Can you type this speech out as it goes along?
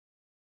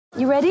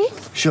You ready?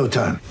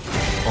 Showtime.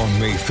 On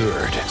May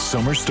 3rd,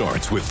 summer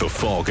starts with The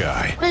Fall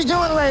Guy. Let's do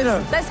it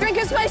later. Let's drink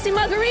a spicy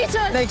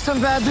margarita. Make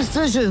some bad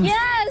decisions.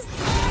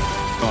 Yes!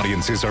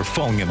 Audiences are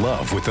falling in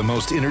love with the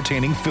most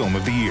entertaining film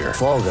of the year.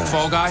 Fall Guy.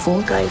 Fall Guy?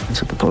 Fall guy.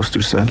 That's what the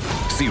poster said.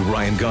 See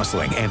Ryan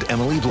Gosling and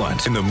Emily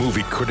Blunt in the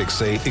movie critics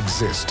say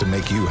exists to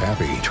make you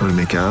happy. Trying to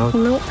make it out?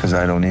 Nope. Because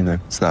I don't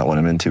either. It's not what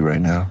I'm into right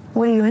now.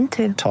 What are you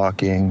into?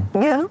 Talking.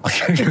 Yeah.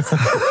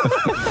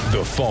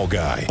 The Fall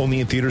Guy.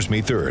 Only in theaters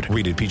May 3rd.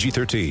 Rated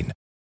PG-13.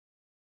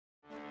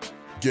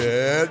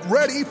 Get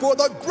ready for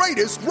the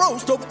greatest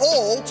roast of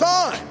all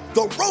time.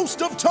 The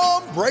Roast of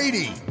Tom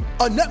Brady.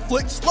 A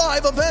Netflix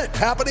live event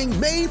happening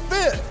May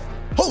 5th.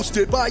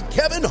 Hosted by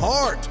Kevin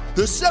Hart.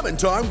 The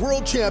 7-time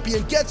world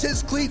champion gets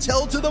his cleats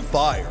held to the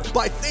fire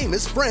by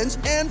famous friends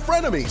and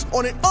frenemies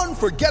on an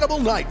unforgettable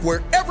night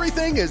where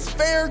everything is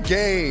fair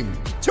game.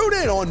 Tune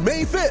in on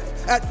May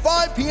 5th at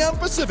 5 p.m.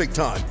 Pacific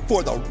time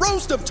for the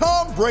Roast of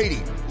Tom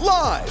Brady.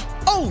 Live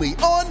only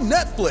on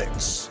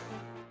Netflix.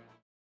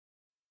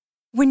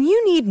 When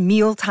you need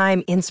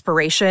mealtime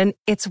inspiration,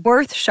 it's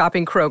worth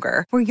shopping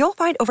Kroger, where you'll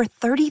find over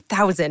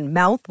 30,000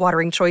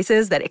 mouth-watering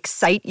choices that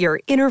excite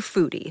your inner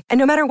foodie. And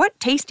no matter what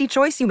tasty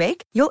choice you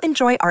make, you'll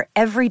enjoy our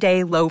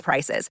everyday low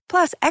prices,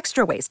 plus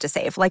extra ways to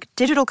save, like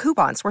digital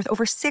coupons worth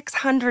over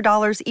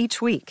 $600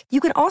 each week. You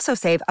can also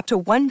save up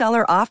to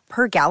 $1 off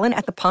per gallon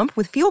at the pump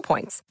with fuel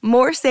points.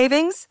 More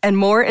savings and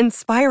more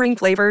inspiring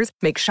flavors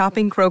make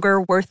shopping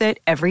Kroger worth it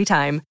every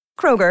time.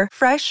 Kroger,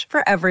 fresh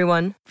for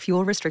everyone.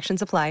 Fuel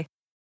restrictions apply.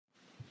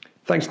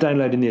 Thanks for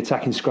downloading the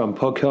Attacking Scrum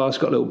podcast.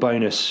 Got a little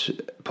bonus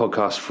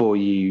podcast for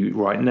you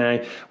right now,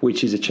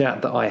 which is a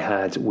chat that I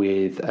had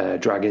with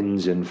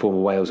Dragons and former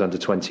Wales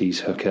under-20s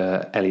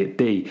hooker Elliot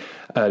Dee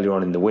earlier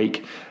on in the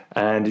week.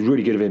 And it's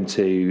really good of him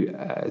to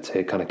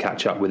kind of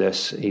catch up with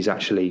us. He's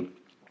actually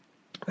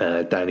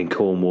down in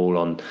Cornwall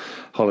on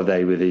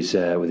holiday with his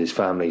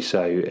family.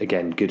 So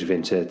again, good of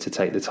him to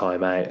take the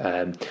time out.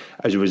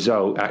 As a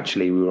result,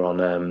 actually, we were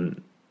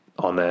on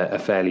a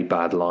fairly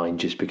bad line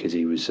just because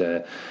he was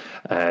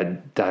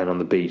down on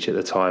the beach at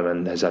the time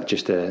and has had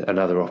just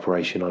another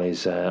operation on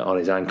his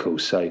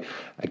ankles. So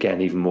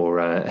again, even more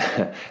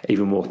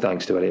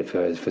thanks to Elliot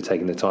for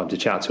taking the time to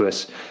chat to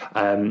us.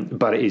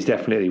 But it is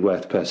definitely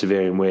worth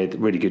persevering with.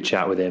 Really good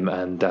chat with him,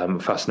 and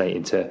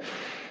fascinating to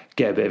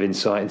get a bit of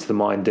insight into the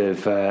mind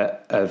of a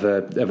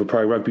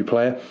pro rugby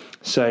player.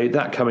 So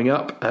that coming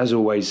up, as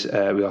always,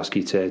 we ask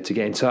you to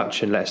get in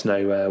touch and let us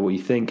know what you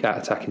think at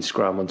Attacking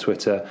Scrum on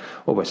Twitter,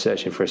 or by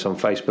searching for us on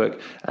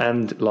Facebook,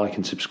 and like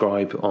and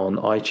subscribe on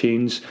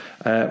iTunes.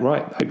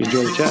 Right, hope you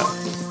enjoy the chat.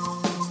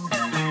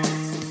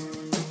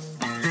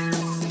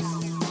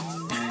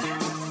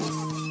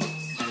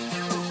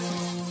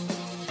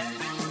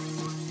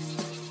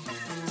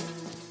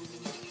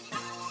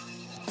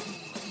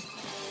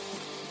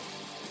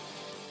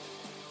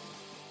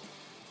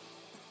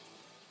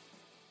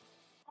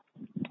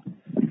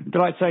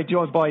 Delighted to say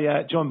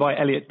joined by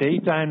Elliot Dee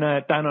down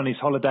on his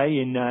holiday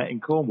in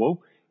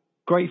Cornwall.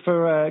 Great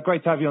to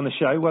have you on the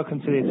show.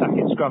 Welcome to the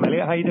Attacking Scrum,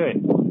 Elliot. How you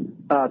doing?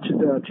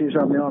 Cheers for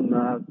having me on.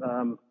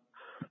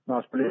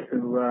 Nice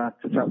to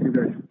chat to you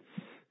guys.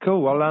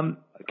 Cool. Well, I'm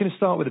going to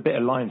start with a bit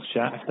of Lions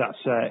chat, if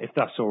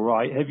that's all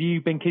right. Have you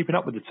been keeping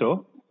up with the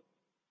tour?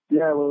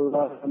 Yeah, well,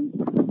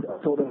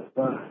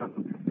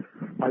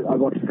 I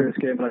watched the first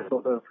game, but I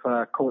sort of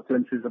caught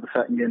glimpses of the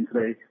second game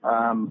today.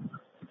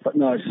 But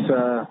no, it's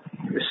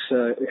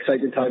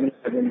exciting time.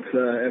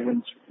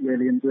 Everyone's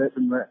really into it,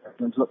 and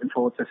everyone's looking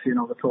forward to seeing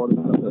all the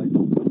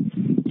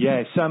tournament.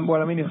 Yes.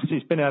 Well, I mean,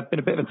 it's been a bit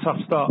of a tough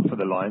start for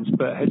the Lions,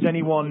 but has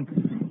anyone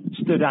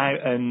stood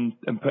out and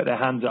put their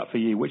hands up for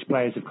you? Which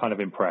players have kind of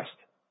impressed?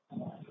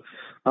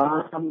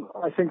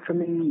 I think for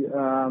me,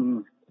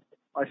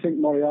 I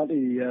think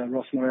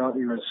Ross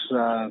Moriarty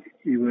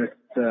he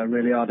worked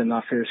really hard in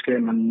that first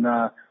game, and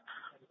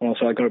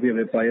also I got to be a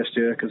bit biased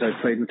here because I've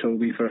played with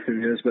Toby for a few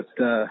years, but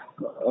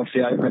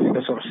obviously I think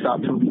the sort of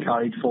stat Toby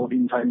carried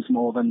 14 times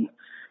more than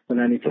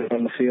any player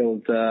on the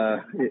field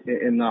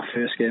in that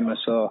first game.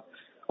 So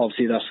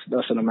obviously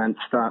that's an immense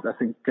stat. I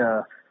think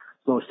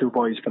those two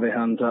boys put their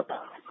hands up.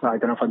 I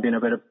don't know if I'm being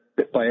a bit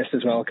biased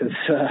as well, because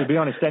to be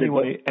honest,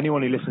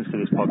 anyone who listens to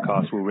this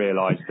podcast will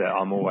realise that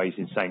I'm always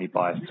insanely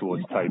biased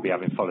towards Toby,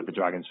 having followed the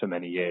Dragons for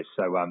many years.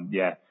 So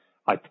yeah,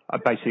 I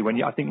basically when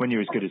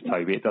you're as good as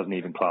Toby, it doesn't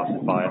even class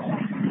as bias.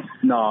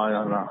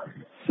 No.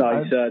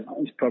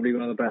 He's probably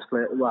one of the best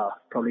players. Well,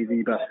 probably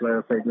the best player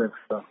I've played with.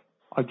 So.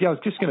 I was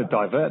just going to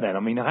divert then. I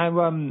mean, how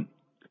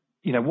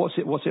what's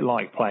it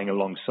like playing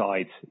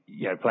alongside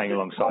a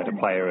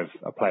player of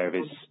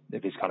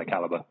his kind of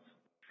calibre?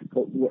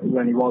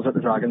 When he was at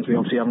the Dragons, we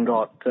obviously haven't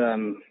got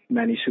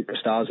many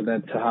superstars, and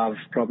then to have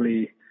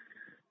probably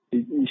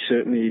he's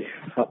certainly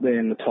up there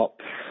in the top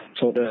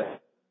sort of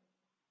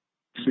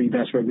 3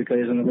 best rugby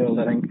players in the world.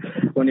 I think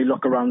when you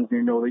look around,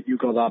 you know that you've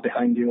got that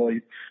behind you, or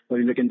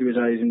you look into his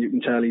eyes and you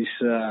can tell he's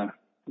going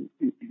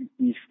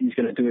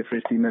to do it for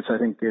his teammates. I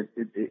think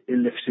it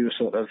lifts you a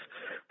sort of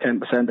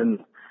 10%,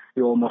 and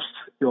you almost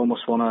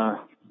want to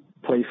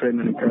play for him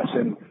and impress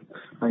him,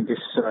 I think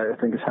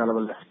it's hell of a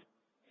lift.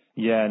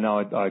 Yeah, no,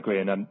 I agree,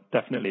 and I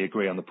definitely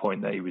agree on the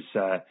point that he was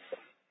a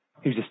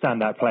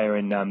standout player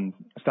in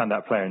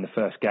the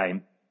first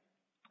game.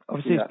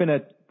 Obviously,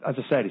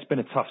 It's been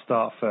a tough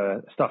start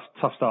for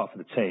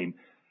the team.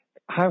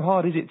 How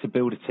hard is it to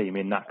build a team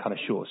in that kind of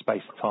short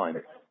space of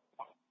time?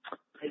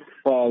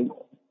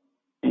 Well,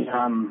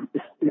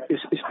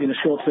 it's been a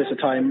short space of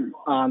time,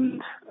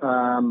 and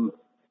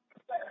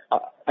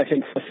I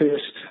think for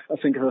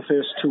the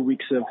first 2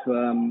 weeks of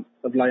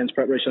Lions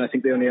preparation, I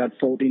think they only had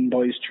 14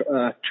 boys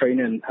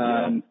training.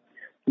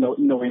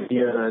 Knowing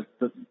here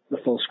the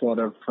full squad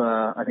of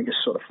I think it's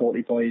sort of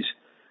 40 boys.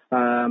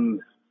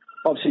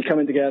 Obviously,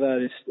 coming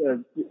together,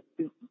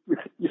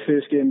 your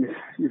first game,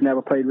 you've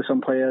never played with some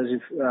players,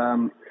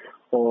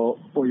 or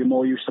you're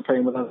more used to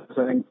playing with others.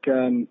 I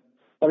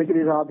think it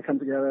is hard to come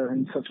together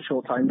in such a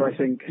short time. But I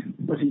think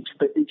as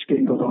each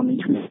game goes on,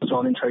 each week goes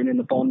on in training,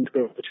 the bond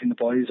grows between the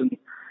boys, and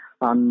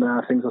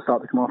things will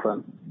start to come off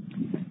then.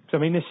 So, I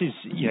mean, this is,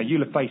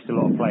 you'll have faced a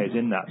lot of players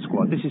in that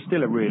squad. This is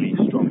still a really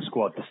strong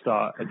squad to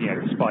start,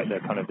 despite the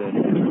kind of the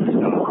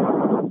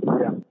start.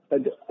 Yeah,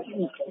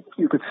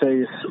 you could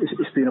say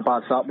it's been a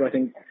bad start, but I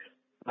think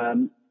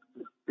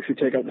if you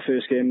take out the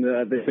first game,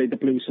 they played the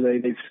Blues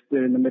today.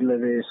 They're in the middle of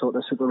their sort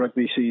of Super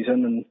Rugby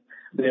season, and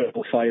they're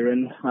all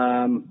firing.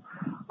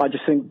 I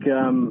just think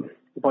the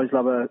boys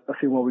will have a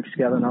few more weeks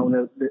together now,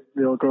 and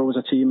they'll grow as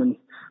a team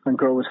and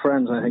grow as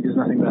friends. And I think there's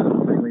nothing better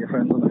than playing with your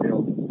friends on the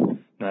field.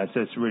 No,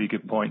 so it's a really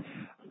good point.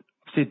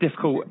 See,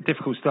 difficult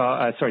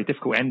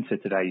end to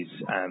today's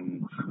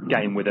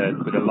game with a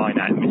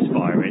line-out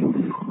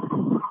misfiring.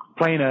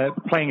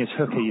 Playing as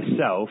hooker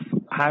yourself,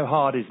 how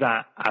hard is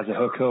that as a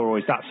hooker, or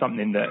is that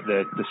something that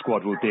the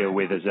squad will deal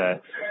with as a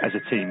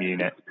team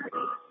unit?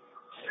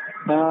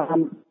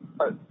 Well,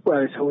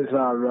 it's always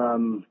our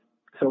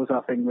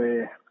thing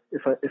where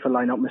if a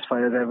line-up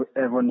misfires,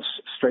 everyone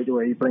straight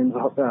away blames the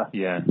hooker.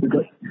 Yeah, you've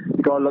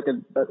got to look at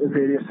the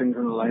various things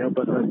in the lineup,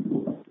 but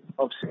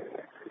obviously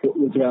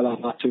we'll dwell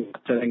on that too.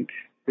 I think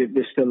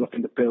they're still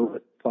looking to build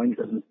at points,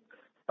 and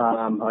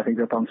I think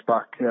they'll bounce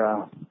back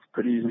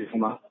pretty easily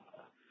from that.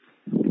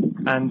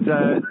 And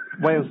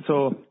Wales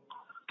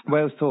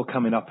Tour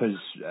coming up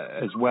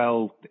as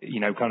well,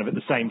 kind of at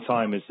the same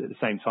time as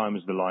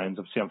the Lions.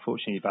 Obviously,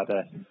 unfortunately, you've had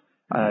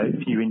a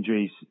few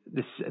injuries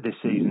this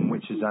season,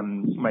 which has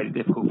made it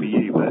difficult for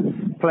you. But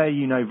a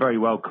player very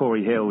well,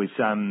 Corey Hill, is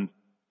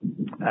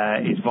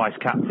vice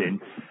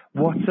captain.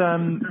 What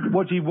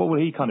will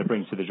he kind of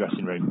bring to the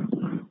dressing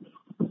room?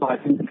 I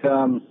think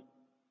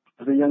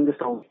the youngest,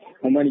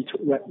 and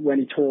when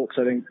he talks,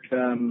 I think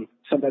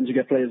sometimes you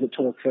get players that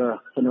talk for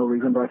no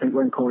reason. But I think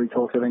when Corey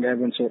talks, I think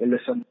everyone sort of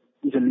listens.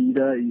 He's a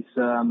leader.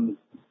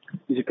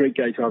 He's a great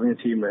guy to have in a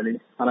team,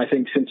 really. And I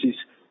think since he's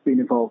been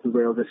involved with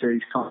Wales this year,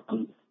 he's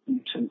come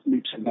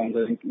leaps and bounds.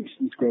 I think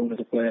he's grown as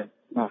a player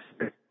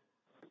massively.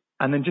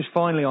 And then just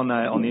finally on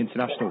the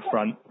international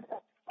front,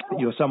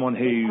 you're someone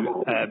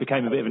who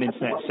became a bit of an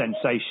internet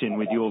sensation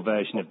with your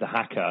version of the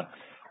haka.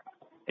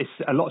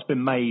 A lot's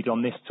been made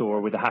on this tour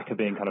with the haka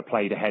being kind of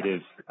played ahead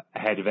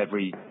of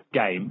every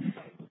game.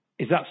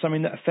 Is that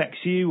something that affects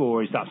you,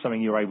 or is that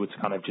something you're able to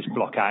kind of just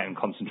block out and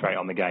concentrate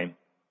on the game?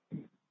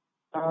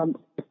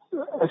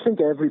 I think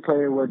every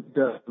player would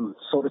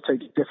sort of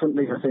take it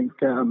differently. I think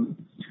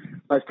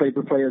I've played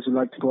with players who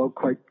like to go out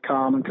quite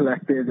calm and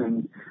collected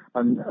and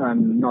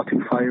not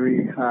too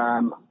fiery.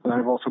 And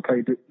I've also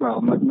played,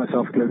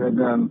 myself included,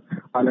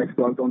 I like to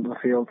go out onto the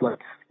field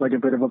like a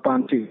bit of a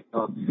banshee.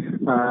 So,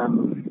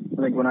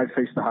 I think when I've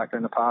faced the haka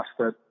in the past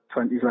at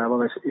 20s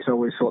level, it's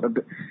always sort of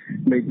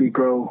made me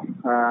grow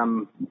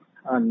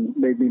and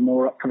made me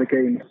more up for the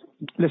game.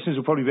 Listeners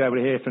will probably be able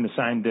to hear from the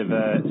sound of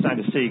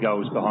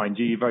seagulls behind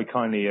you. You're very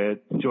kindly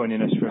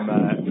joining us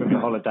from your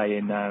holiday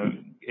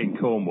in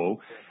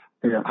Cornwall.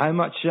 Yeah. How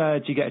much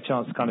do you get a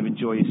chance to kind of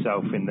enjoy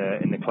yourself in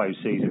the closed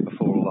season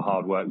before all the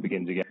hard work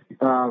begins again?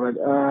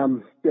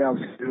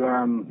 Obviously,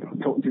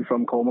 talking to you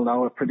from Cornwall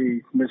now, a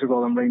pretty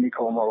miserable and rainy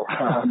Cornwall.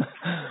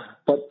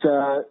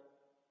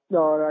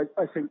 No,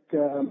 I think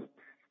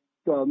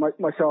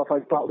myself,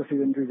 I've battled a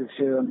few injuries this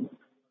year, and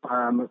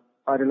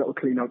I had a little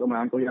clean out on my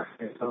ankle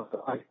yesterday, so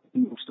I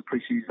most of the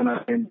pre-season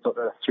I'm in sort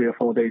of 3 or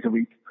 4 days a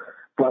week.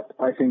 But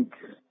I think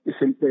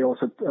they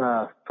also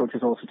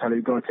coaches also tell you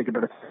you've got to take a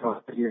bit of time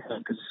off here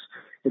because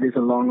it is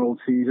a long old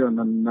season,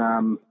 and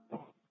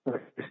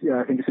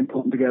I think it's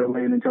important to get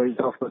away and enjoy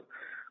yourself. But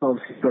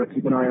obviously you've got to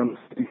keep an eye on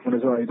season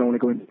as well. You don't want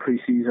to go into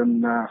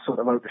pre-season sort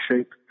of out of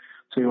shape,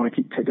 so you want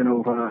to keep taking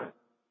over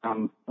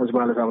as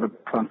well as out of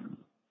fun.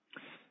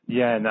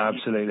 Yeah, no,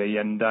 absolutely.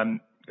 And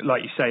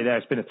like you say, there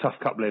it's been a tough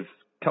couple of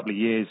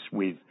years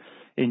with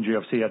injury.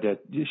 Obviously, you had a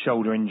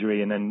shoulder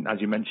injury, and then,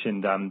 as you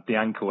mentioned, the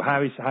ankle.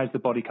 How's the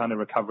body kind of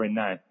recovering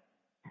now?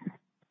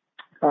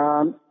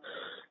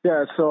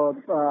 So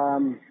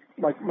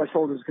my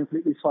shoulder's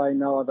completely fine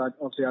now. That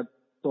obviously I had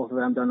both of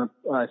them done.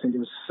 I think it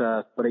was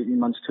about 18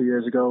 months, 2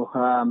 years ago.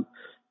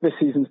 This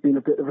season's been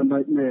a bit of a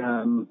nightmare.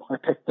 I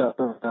picked up,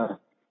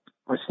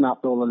 I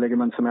snapped all the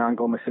ligaments in my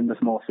ankle, my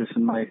syndesmosis,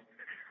 and my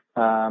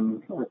a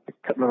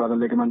couple of other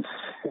ligaments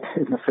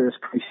in the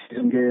first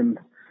pre-season game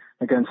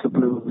against the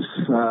Blues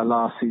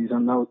last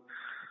season. That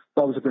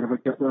was a bit of a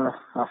gutter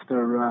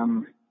after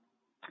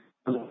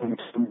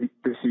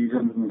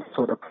pre-season and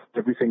sort of put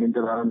everything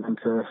into that, and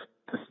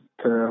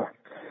to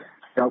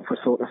out for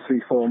sort of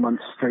 3-4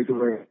 months straight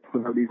away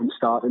without even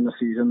starting the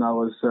season. That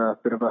was a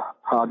bit of a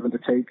hard one to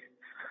take.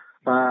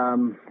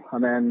 And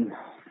then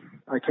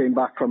I came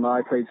back from that.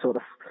 I played sort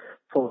of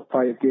 4 or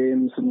 5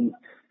 games, and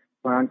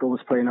my ankle was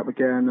playing up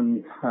again,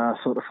 and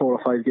sort of 4 or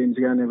 5 games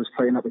again, it was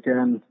playing up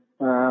again.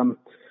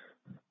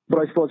 But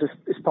I suppose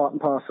it's part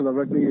and parcel of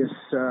rugby.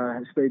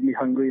 It's made me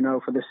hungry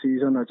now for this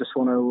season. I just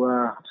want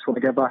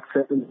to get back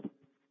fit and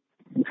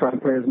try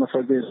and play as much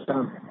rugby as I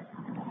can.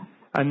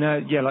 And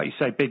like you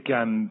say, big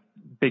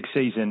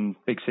season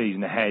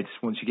ahead.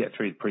 Once you get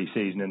through the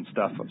pre-season and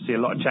stuff, obviously a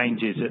lot of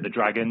changes at the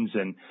Dragons,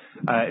 and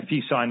a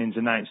few signings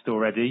announced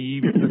already. Are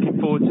you looking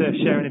forward to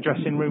sharing a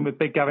dressing room with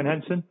Big Gavin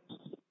Henson?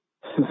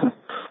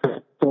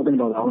 Talking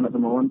about that one at the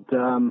moment.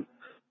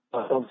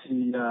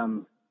 Obviously,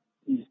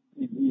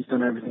 he's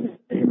done everything in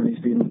the game, and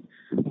he's been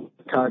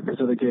characters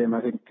of the game.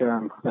 I think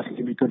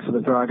he'd be good for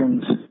the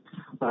Dragons.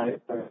 I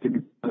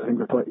think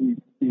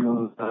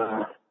he'll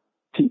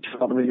teach a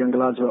lot of the younger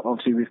lads.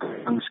 Obviously, we've got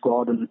a young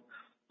squad, and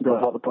we've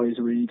got a lot of boys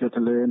who are eager to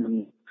learn,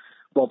 and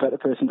what better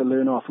person to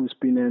learn off who's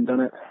been there and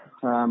done it.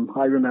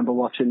 I remember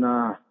watching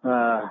that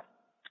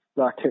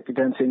kick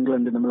against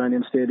England in the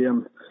Millennium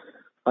Stadium.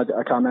 I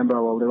can't remember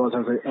how old I was.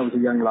 I was a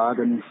young lad,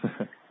 and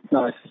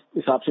no,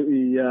 it's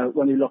absolutely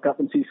when you look up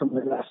and see something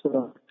like that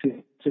to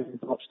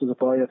watch as a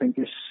boy, I think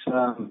it's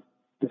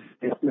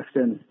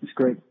uplifting. It's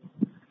great.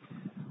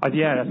 I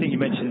think you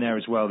mentioned there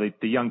as well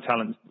the young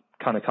talent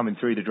kind of coming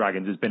through the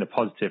Dragons has been a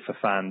positive for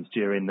fans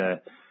during the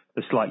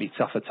slightly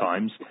tougher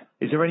times.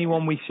 Is there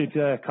anyone we should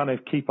kind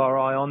of keep our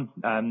eye on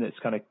that's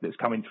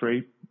coming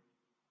through?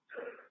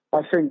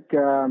 I think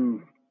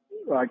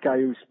a guy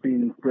who's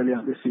been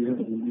brilliant this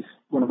season. He's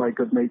one of my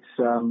good mates.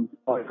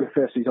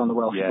 First, he's on the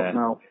Welsh Cup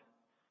now.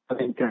 I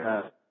think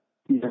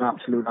he's an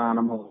absolute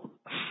animal.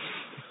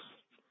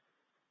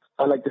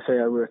 I like to say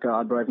I work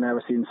hard, but I've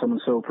never seen someone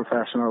so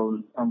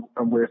professional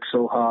and work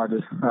so hard.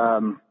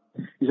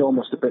 He's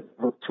almost a bit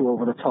too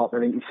over the top. I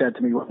think he said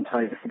to me one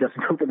time, he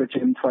doesn't go to the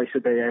gym twice a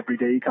day, every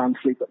day. He can't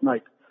sleep at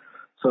night.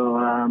 So,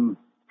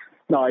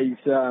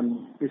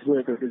 his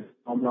work is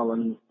phenomenal,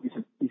 and he's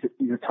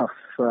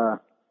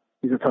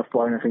a tough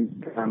boy. And I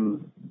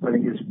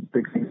think his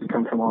big things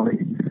come from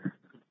Ollie.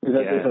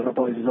 There's other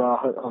boys as well.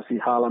 Obviously,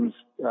 Harlem's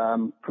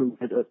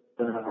proved it at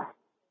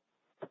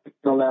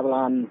the level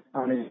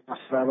and his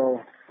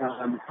level.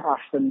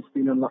 Ashton's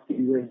been unlucky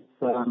with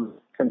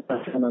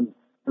concussion, and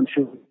I'm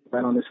sure he's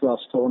been on this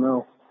Welsh tour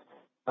now.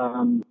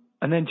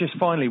 And then just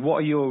finally, what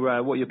are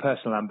your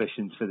personal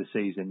ambitions for the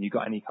season? You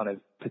got any kind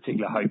of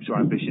particular hopes or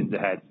ambitions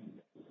ahead?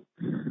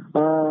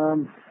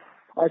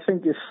 I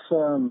think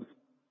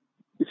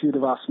if you'd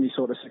have asked me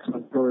sort of 6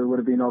 months ago, it would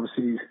have been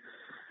obviously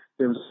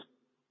it was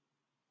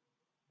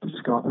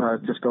just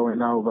going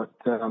now, but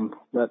that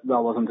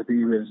wasn't to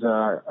be.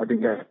 I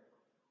think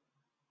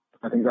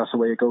that's the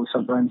way it goes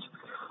sometimes.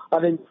 I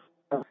think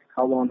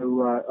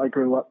I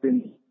grew up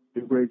in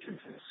Bridges,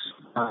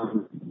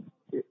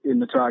 in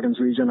the Dragons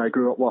region. I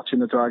grew up watching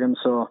the Dragons,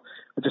 so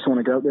I just want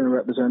to go out there and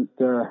represent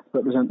the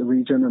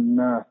region and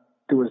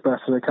do as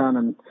best as I can,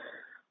 and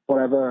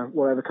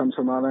whatever comes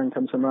from our end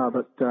comes from our.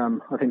 But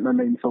I think my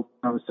main focus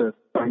now is to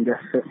try and get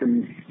fit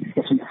and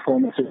get some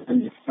performances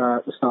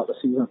at the start of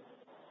the season.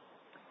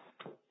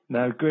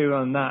 No, agree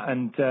on that,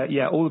 and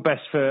all the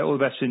best for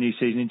the new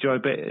season.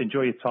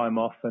 Enjoy your time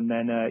off, and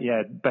then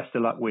best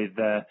of luck with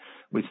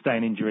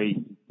staying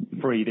injury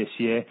free this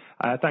year.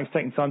 Thanks for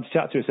taking time to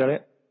chat to us,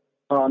 Elliot.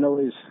 Oh, no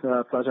worries.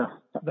 Pleasure.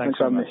 Thanks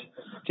for having me.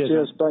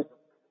 Cheers.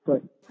 Bye.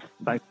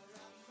 Bye.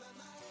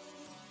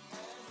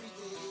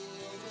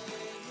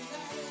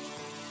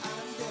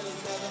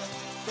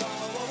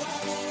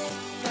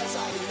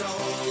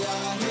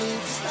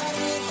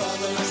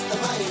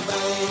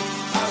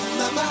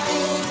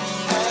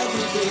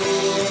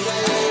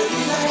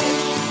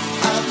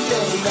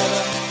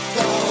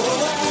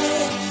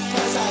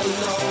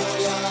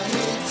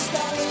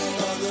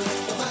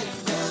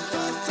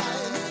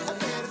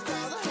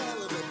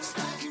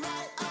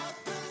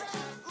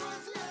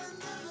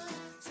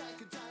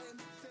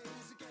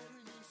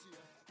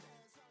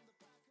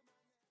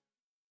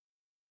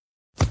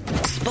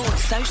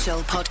 Social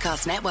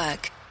Podcast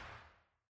Network.